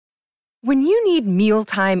When you need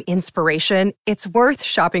mealtime inspiration, it's worth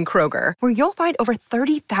shopping Kroger, where you'll find over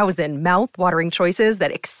 30,000 mouth-watering choices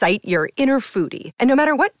that excite your inner foodie. And no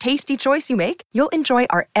matter what tasty choice you make, you'll enjoy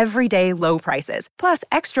our everyday low prices, plus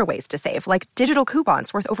extra ways to save, like digital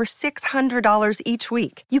coupons worth over $600 each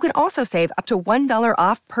week. You can also save up to $1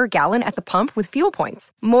 off per gallon at the pump with fuel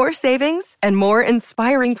points. More savings and more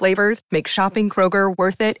inspiring flavors make shopping Kroger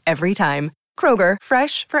worth it every time. Kroger,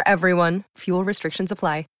 fresh for everyone. Fuel restrictions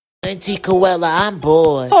apply. Auntie Cruella, I'm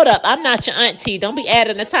bored. Hold up, I'm not your auntie. Don't be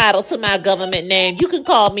adding a title to my government name. You can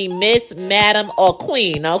call me Miss, Madam, or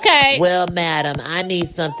Queen, okay? Well, madam, I need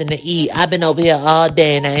something to eat. I've been over here all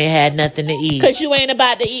day and I ain't had nothing to eat. Because you ain't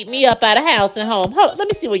about to eat me up out of house and home. Hold up, let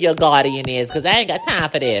me see where your guardian is, because I ain't got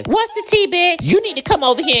time for this. What's the tea, bitch? You need to come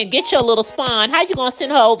over here and get your little spawn. How you gonna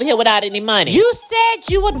send her over here without any money? You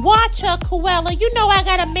said you would watch her, Cruella. You know I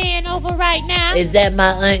got a man over right now. Is that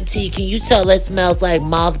my auntie? Can you tell it smells like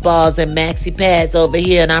mothballs and maxi pads over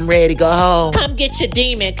here and I'm ready to go home? Come get your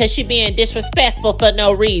demon, because she being disrespectful for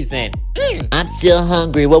no reason. I'm still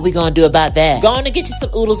hungry. What we gonna do about that? Go on and get you some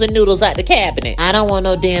oodles and noodles out the cabinet. I don't want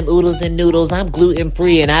no damn oodles and noodles. I'm gluten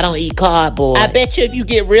free and I don't eat cardboard. I bet you if you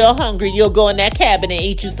get real hungry, you'll go in that cabinet and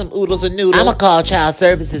eat you some oodles and noodles. I'ma call child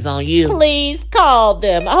services on you. Please call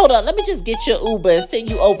them. Hold on, let me just get your Uber and send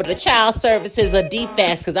you over to child services or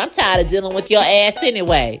DFAS, because I'm tired of dealing with your ass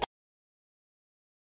anyway.